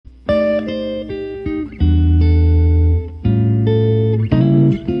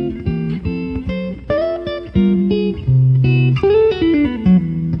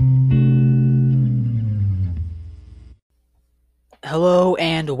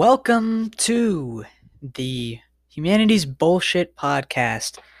Welcome to the Humanities Bullshit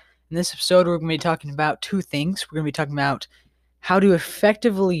Podcast. In this episode, we're going to be talking about two things. We're going to be talking about how to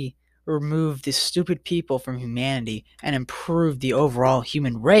effectively remove the stupid people from humanity and improve the overall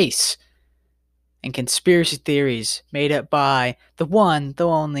human race, and conspiracy theories made up by the one, the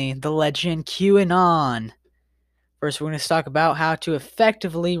only, the legend QAnon. First, we're going to talk about how to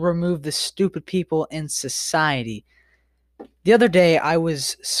effectively remove the stupid people in society. The other day, I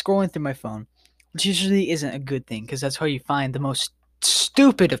was scrolling through my phone, which usually isn't a good thing because that's how you find the most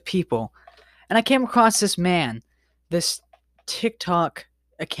stupid of people. And I came across this man, this TikTok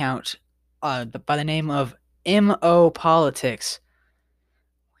account by the name of MO Politics.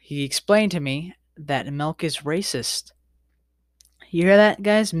 He explained to me that milk is racist. You hear that,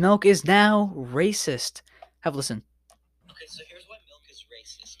 guys? Milk is now racist. Have a listen. Okay, so here's why milk is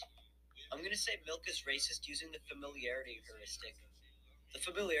racist. I'm going to say milk is racist using the familiarity heuristic. The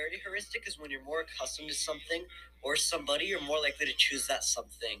familiarity heuristic is when you're more accustomed to something or somebody, you're more likely to choose that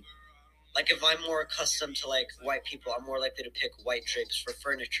something. Like if I'm more accustomed to white people, I'm more likely to pick white drapes for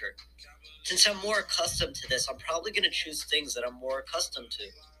furniture. Since I'm more accustomed to this, I'm probably going to choose things that I'm more accustomed to.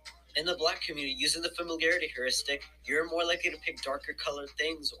 In the black community, using the familiarity heuristic, you're more likely to pick darker colored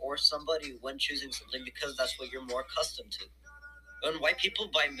things or somebody when choosing something because that's what you're more accustomed to. When white people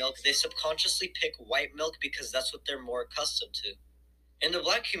buy milk, they subconsciously pick white milk because that's what they're more accustomed to. In the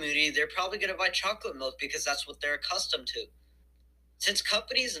black community, they're probably going to buy chocolate milk because that's what they're accustomed to. Since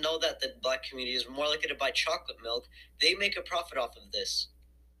companies know that the black community is more likely to buy chocolate milk, they make a profit off of this.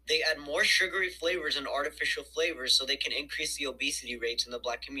 They add more sugary flavors and artificial flavors so they can increase the obesity rates in the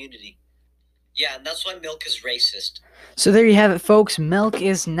black community. Yeah, and that's why milk is racist. So there you have it, folks. Milk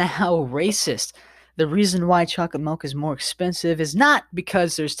is now racist. The reason why chocolate milk is more expensive is not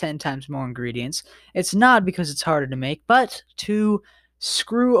because there's 10 times more ingredients. It's not because it's harder to make, but to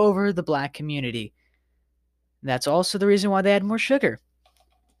screw over the black community. That's also the reason why they add more sugar.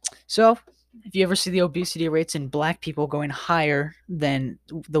 So, if you ever see the obesity rates in black people going higher than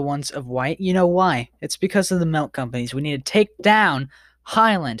the ones of white, you know why. It's because of the milk companies. We need to take down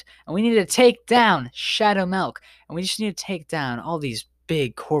Highland, and we need to take down Shadow Milk, and we just need to take down all these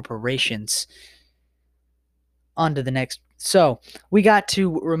big corporations. On to the next. So, we got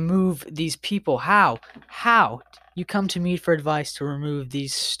to remove these people. How? You come to me for advice to remove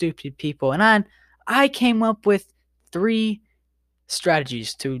these stupid people, and I came up with 3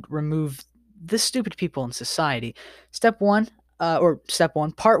 strategies to remove the stupid people in society. Part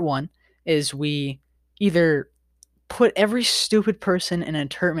one is we either put every stupid person in an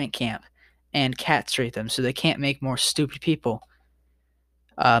internment camp and castrate them so they can't make more stupid people.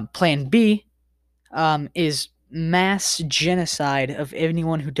 Plan B is mass genocide of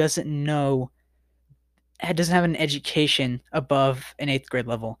anyone who doesn't have an education above an 8th grade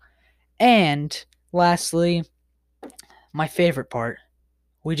level. And lastly, my favorite part,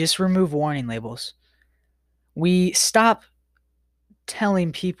 we just remove warning labels. We stop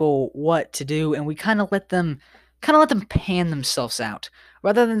telling people what to do, and we kind of let them pan themselves out.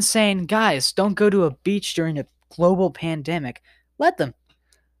 Rather than saying, guys, don't go to a beach during a global pandemic, let them.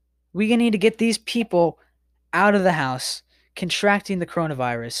 We need to get these people out of the house, contracting the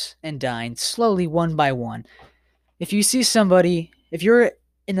coronavirus and dying slowly one by one. If you see somebody, if you're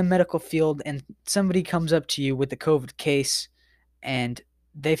in the medical field and somebody comes up to you with a COVID case and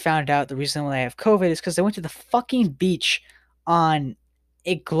they found out the reason why they have COVID is because they went to the fucking beach on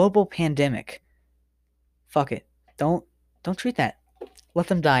a global pandemic. Fuck it. Don't treat that. Let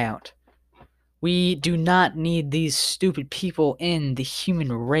them die out. We do not need these stupid people in the human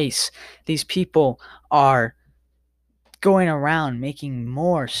race. These people are going around making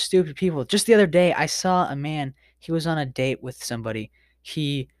more stupid people. Just the other day, I saw a man. He was on a date with somebody.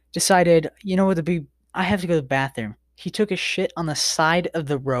 He decided, I have to go to the bathroom. He took a shit on the side of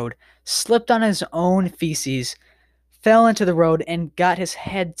the road, slipped on his own feces, fell into the road, and got his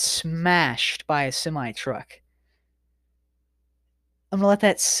head smashed by a semi-truck. I'm going to let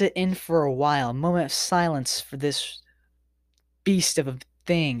that sit in for a while. A moment of silence for this beast of a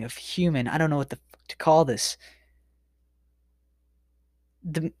thing, of human. I don't know what to call this.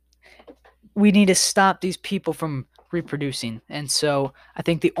 We need to stop these people from reproducing. And so I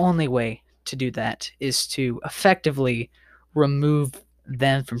think the only way to do that is to effectively remove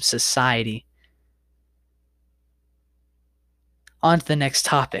them from society. On to the next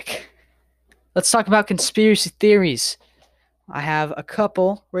topic. Let's talk about conspiracy theories. I have a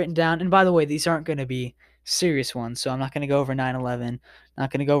couple written down. And by the way, these aren't going to be serious ones. So I'm not going to go over 9/11.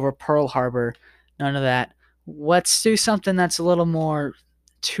 Not going to go over Pearl Harbor. None of that. Let's do something that's a little more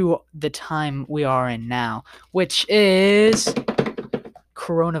to the time we are in now, which is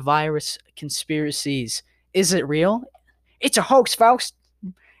coronavirus conspiracies. Is it real? It's a hoax, folks.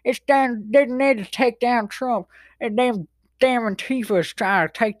 It's damn didn't need to take down Trump. And damn Antifa's trying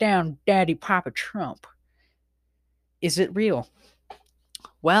to take down Daddy Papa Trump. Is it real?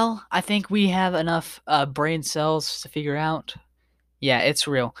 Well, I think we have enough brain cells to figure out. Yeah, it's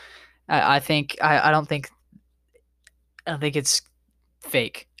real. I think I don't think it's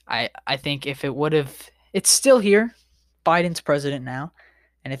fake. I think if it would have, it's still here. Biden's president now,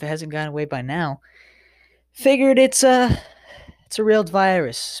 and if it hasn't gone away by now, figured it's a real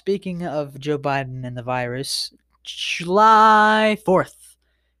virus. Speaking of Joe Biden and the virus, July 4th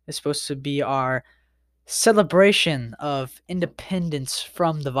is supposed to be our celebration of independence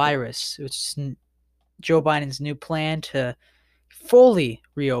from the virus, which is Joe Biden's new plan to fully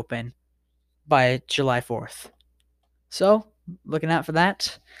reopen by July 4th. So, looking out for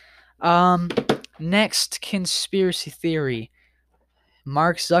that. Next conspiracy theory.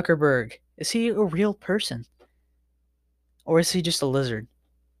 Mark Zuckerberg. Is he a real person? Or is he just a lizard?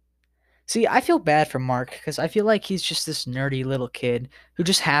 See, I feel bad for Mark because I feel like he's just this nerdy little kid who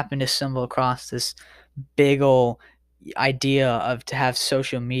just happened to stumble across this big ol' idea of to have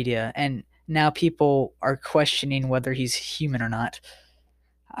social media, and now people are questioning whether he's human or not.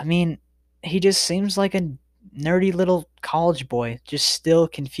 I mean, he just seems like a nerdy little college boy, just still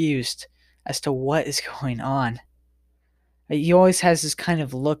confused as to what is going on. He always has this kind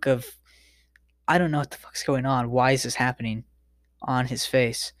of look of, I don't know what the fuck's going on. Why is this happening on his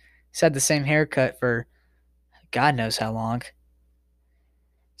face? He's had the same haircut for God knows how long.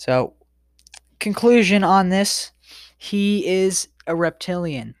 So, conclusion on this, he is a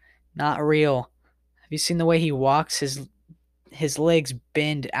reptilian, not real. Have you seen the way he walks? His legs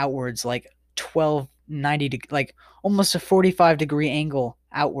bend outwards like 1290, like almost a 45-degree angle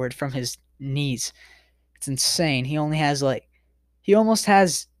outward from his knees. It's insane. He almost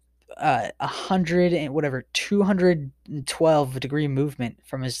has 100 and whatever 212-degree movement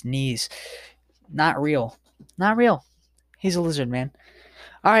from his knees. Not real. He's a lizard, man.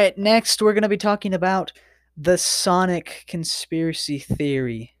 All right, next we're going to be talking about the Sonic conspiracy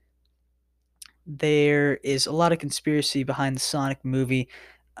theory. There is a lot of conspiracy behind the Sonic movie.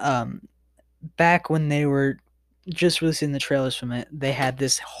 Back when they were just releasing the trailers from it, they had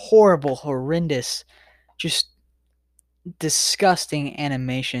this horrible, horrendous, just disgusting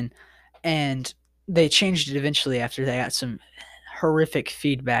animation, and they changed it eventually after they got some horrific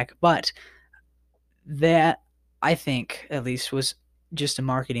feedback. But that, I think, at least, was just a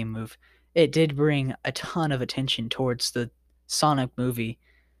marketing move. It did bring a ton of attention towards the Sonic movie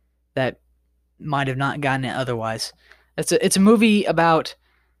that might have not gotten it otherwise. It's a movie about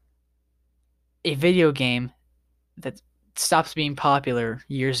a video game that stops being popular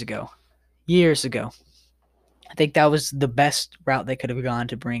years ago. I think that was the best route they could have gone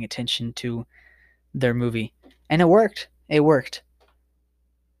to bring attention to their movie. And it worked.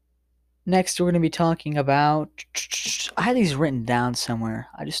 Next, we're going to be talking about... I had these written down somewhere.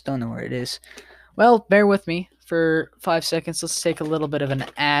 I just don't know where it is. Well, bear with me for 5 seconds. Let's take a little bit of an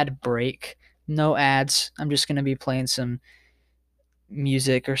ad break. No ads. I'm just going to be playing some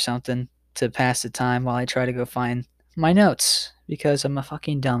music or something to pass the time while I try to go find my notes, because I'm a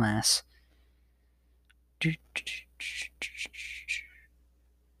fucking dumbass.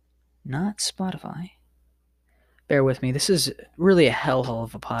 Not Spotify. Bear with me. This is really a hellhole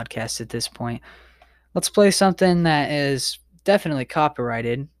of a podcast at this point. Let's play something that is definitely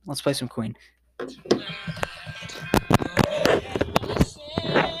copyrighted. Let's play some Queen.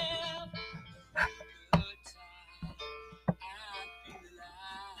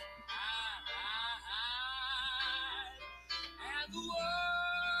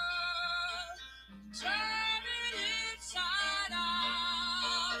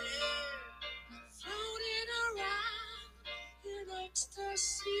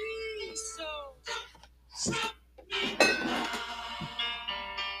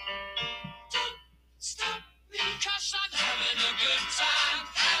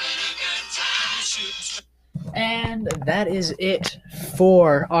 And that is it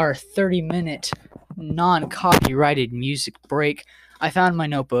for our 30-minute non-copyrighted music break. I found my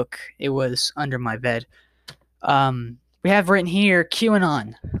notebook. It was under my bed. We have written here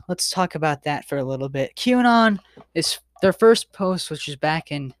QAnon. Let's talk about that for a little bit. QAnon is their first post, which was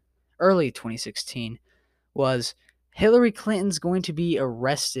back in early 2016, was Hillary Clinton's going to be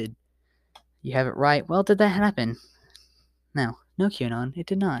arrested. You have it right. Well, did that happen? No QAnon. It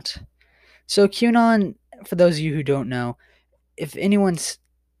did not. So QAnon, for those of you who don't know, if anyone's,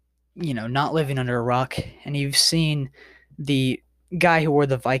 not living under a rock and you've seen the guy who wore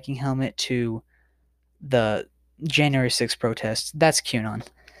the Viking helmet to the January 6th protests. That's QAnon.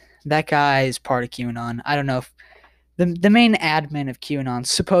 That guy is part of QAnon. I don't know if the main admin of QAnon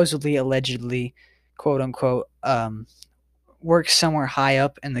supposedly, allegedly, quote unquote, works somewhere high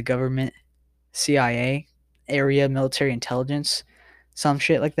up in the government, CIA area, military intelligence, some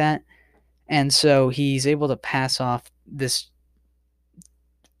shit like that. And so he's able to pass off this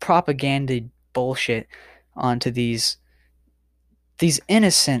propaganda bullshit onto these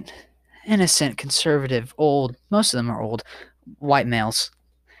innocent conservative old, most of them are old white males,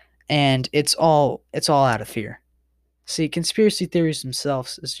 and it's all out of fear. See, conspiracy theories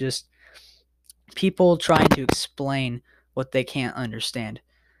themselves is just people trying to explain what they can't understand,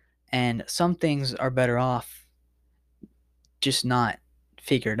 and some things are better off just not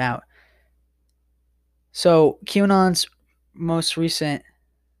figured out. So QAnon's most recent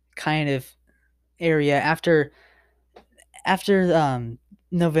kind of area after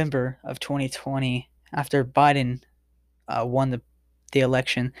November of 2020, after Biden won the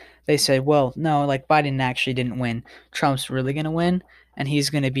election, they said, well, no, like Biden actually didn't win. Trump's really going to win, and he's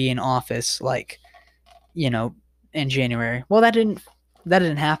going to be in office, like, in January. Well, that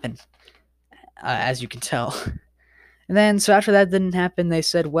didn't happen, as you can tell. And then, so after that didn't happen, they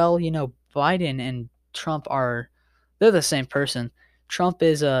said, well, Biden and Trump they're the same person. Trump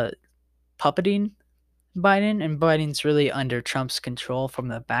is puppeting Biden, and Biden's really under Trump's control from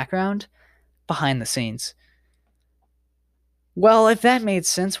the background, behind the scenes. Well, if that made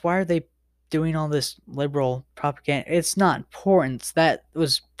sense, why are they doing all this liberal propaganda? It's not important. That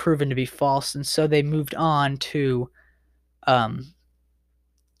was proven to be false, and so they moved on to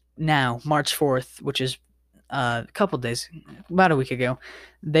now, March 4th, which is a couple days, about a week ago.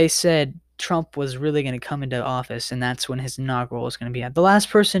 They said Trump was really going to come into office, and that's when his inaugural was going to be at. The last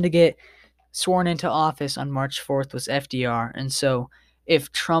person to get sworn into office on March 4th was FDR, and so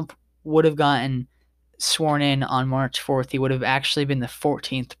if Trump would have gotten sworn in on March 4th, he would have actually been the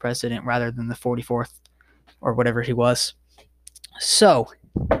 14th president rather than the 44th or whatever he was. So,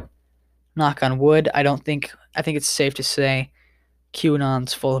 knock on wood, I think it's safe to say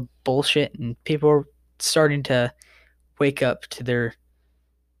QAnon's full of bullshit, and people are starting to wake up to their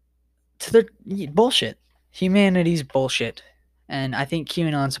bullshit. Humanity's bullshit. And I think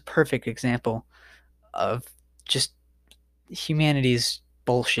QAnon's a perfect example of just humanity's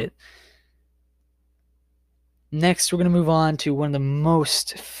bullshit. Next, we're going to move on to one of the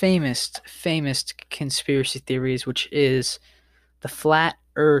most famous conspiracy theories, which is the Flat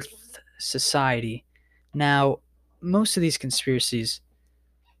Earth Society. Now, most of these conspiracies,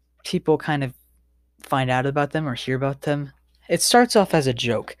 people kind of find out about them or hear about them. It starts off as a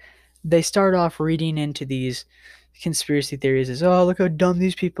joke. They start off reading into these conspiracy theories as, oh, look how dumb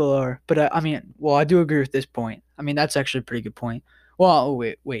these people are. But I do agree with this point. I mean, that's actually a pretty good point. Well, oh,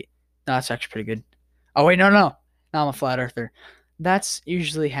 wait. No, that's actually pretty good. Oh, wait, no. Now I'm a flat earther. That's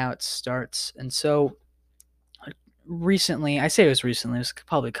usually how it starts. And so recently, I say it was recently, it was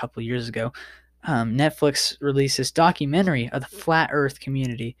probably a couple of years ago, Netflix released this documentary of the flat earth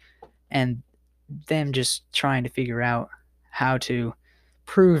community and them just trying to figure out how to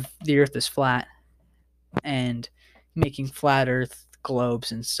prove the earth is flat and making flat earth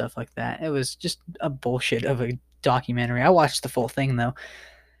globes and stuff like that. It was just a bullshit of a documentary. I watched the full thing though.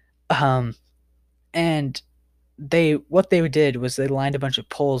 And what they did was they lined a bunch of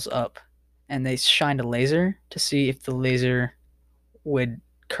poles up and they shined a laser to see if the laser would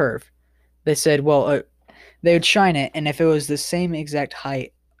curve. They said, well, they would shine it, and if it was the same exact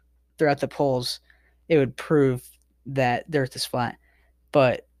height throughout the poles, it would prove that the earth is flat.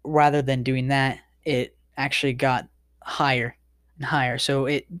 But rather than doing that, it actually got higher and higher. So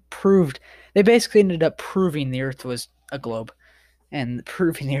they basically ended up proving the earth was a globe and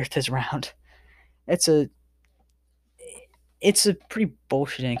proving the earth is round. It's a pretty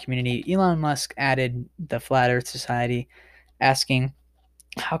bullshitting community. Elon Musk added the Flat Earth Society, asking,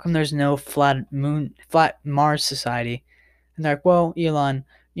 how come there's no flat Mars Society? And they're like, well, Elon,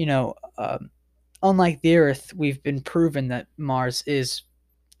 unlike the Earth, we've been proven that Mars is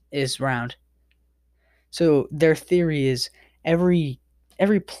round. So their theory is every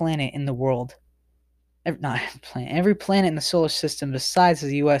planet in the world, every planet in the solar system besides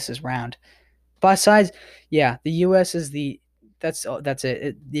the U.S. is round. Besides, yeah, the U.S. is that's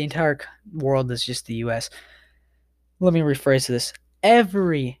it. The entire world is just the U.S. Let me rephrase this.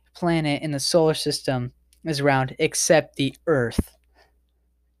 Every planet in the solar system is round except the Earth.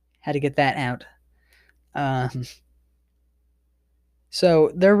 Had to get that out.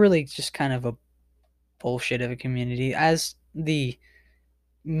 So they're really just kind of a bullshit of a community. As the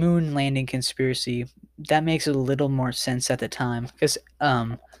moon landing conspiracy, that makes a little more sense at the time because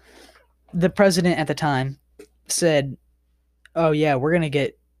the president at the time said, "Oh yeah, we're gonna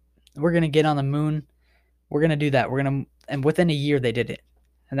get on the moon. We're gonna do that. And within a year they did it,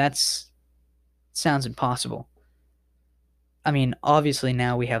 and that's sounds impossible. I mean, obviously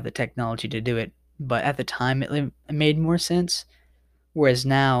now we have the technology to do it, but at the time it made more sense. Whereas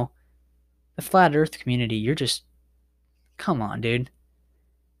now, the flat Earth community, you're just come on, dude.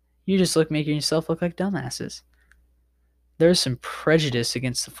 You just making yourself look like dumbasses. There's some prejudice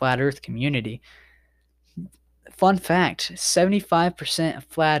against the flat Earth community. Fun fact: 75% of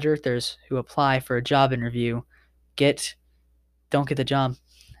flat Earthers who apply for a job interview don't get the job,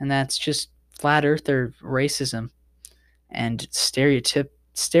 and that's just flat Earther racism and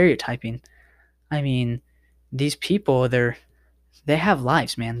stereotyping. I mean, these people they have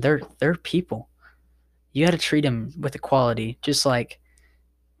lives, man. They're people. You got to treat them with equality, just like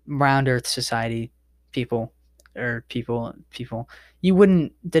round Earth society people or people. You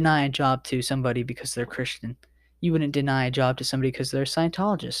wouldn't deny a job to somebody because they're Christian. You wouldn't deny a job to somebody because they're a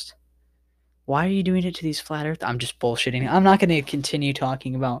Scientologist. Why are you doing it to these flat Earth? I'm just bullshitting. I'm not going to continue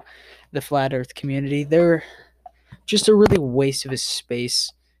talking about the flat Earth community. They're just a really waste of a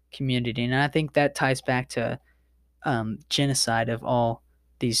space community, and I think that ties back to genocide of all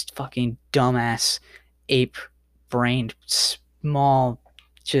these fucking dumbass ape-brained small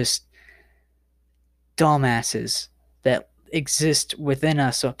just dumbasses that exist within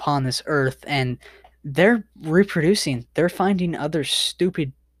us upon this earth, and they're reproducing. They're finding other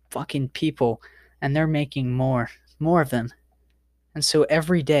stupid fucking people, and they're making more of them. And so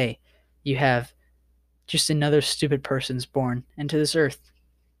every day you have just another stupid person's born into this earth.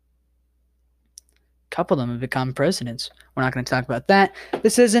 A couple of them have become presidents. We're not going to talk about that.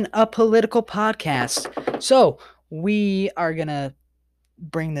 This isn't a political podcast. So we are going to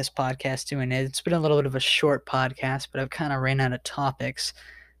bring this podcast to an end. It's been a little bit of a short podcast, but I've kind of ran out of topics.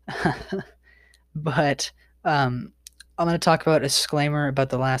 But I'm going to talk about a disclaimer about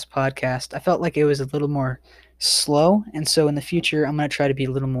the last podcast. I felt like it was a little more slow, and so in the future, I'm going to try to be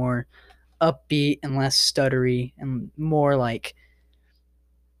a little more upbeat and less stuttery and more like,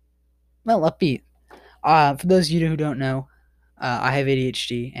 well, upbeat. For those of you who don't know, I have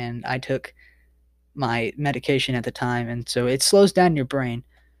ADHD, and I took my medication at the time, and so it slows down your brain.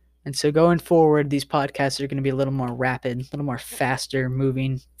 And so going forward, these podcasts are going to be a little more rapid, a little more faster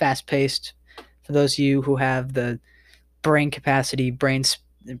moving, fast paced. For those of you who have the brain capacity,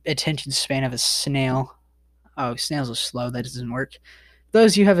 attention span of a snail. Oh, snails are slow. That doesn't work.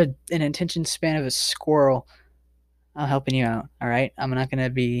 Those of you who have an attention span of a squirrel, I'm helping you out. All right. I'm not going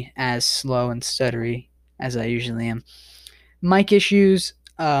to be as slow and stuttery as I usually am. Mic issues.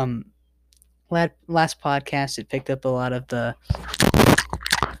 Last podcast, it picked up a lot of the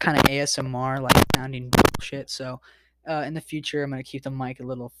kind of ASMR, like sounding bullshit. So in the future, I'm going to keep the mic a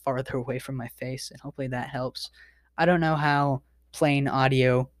little farther away from my face, and hopefully that helps. I don't know how playing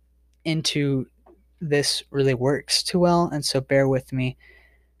audio into this really works too well, and so bear with me.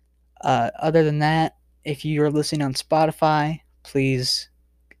 Other than that, if you're listening on Spotify, please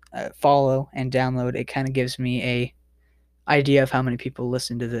follow and download. It kind of gives me a idea of how many people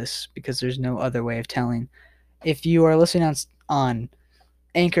listen to this, because there's no other way of telling. If you are listening on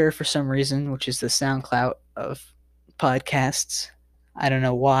Anchor for some reason, which is the SoundCloud of podcasts, I don't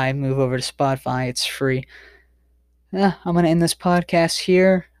know why, move over to Spotify. It's free. I'm going to end this podcast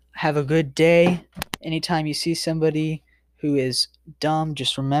here. Have a good day. Anytime you see somebody who is dumb,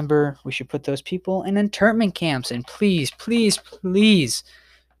 just remember we should put those people in internment camps. And please, please, please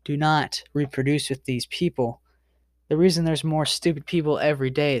do not reproduce with these people. The reason there's more stupid people every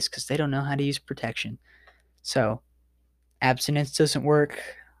day is because they don't know how to use protection. So, abstinence doesn't work.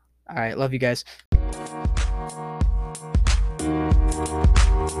 All right, love you guys.